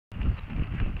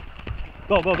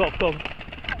Go, go, go, go.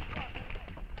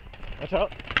 Watch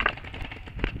out.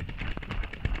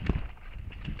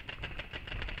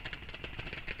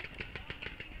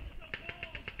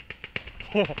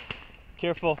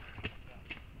 Careful.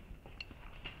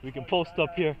 We can post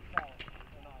up here.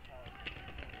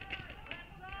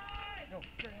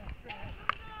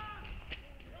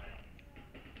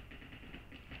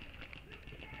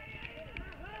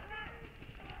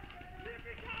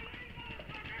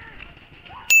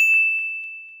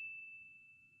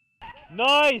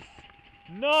 Nice!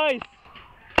 Nice!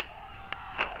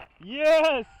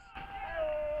 Yes!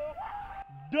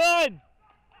 Done!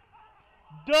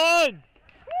 Done!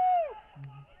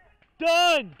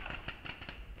 Done!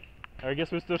 I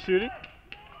guess we're still shooting.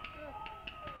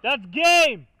 That's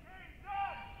game!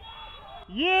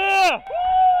 Yeah!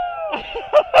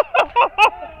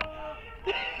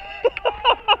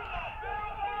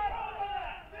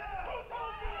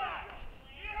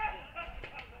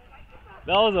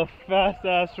 That was a fast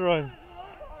ass run.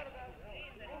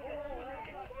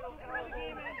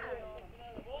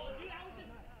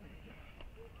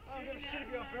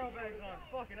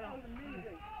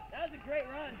 That was a great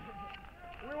run.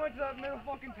 We went to that middle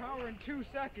fucking tower in 2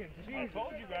 seconds. I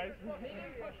told you guys.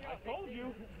 I told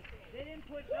you. They didn't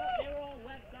push up. They were all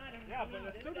left side. Yeah, but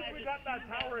as soon as we got that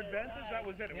tower advantage, that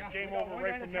was it. It was game over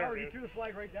right from there. He threw the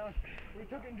flag right down. We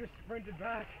took it and just sprinted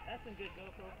back. That's some good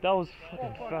GoPro. That was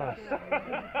fucking fast.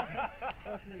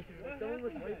 Someone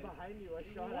was right behind you. I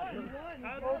shot at him.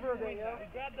 Over there.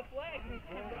 You grabbed the flag.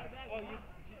 Oh, you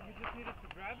just needed to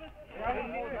grab it? Grab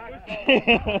it more back.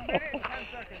 Minute and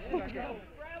 10 seconds.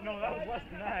 No, that was less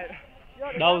than that.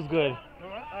 That was good.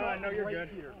 No, you're good.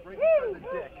 Right inside the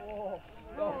dick.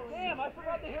 Damn, I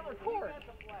forgot to hit record.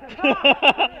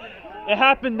 It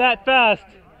happened that fast.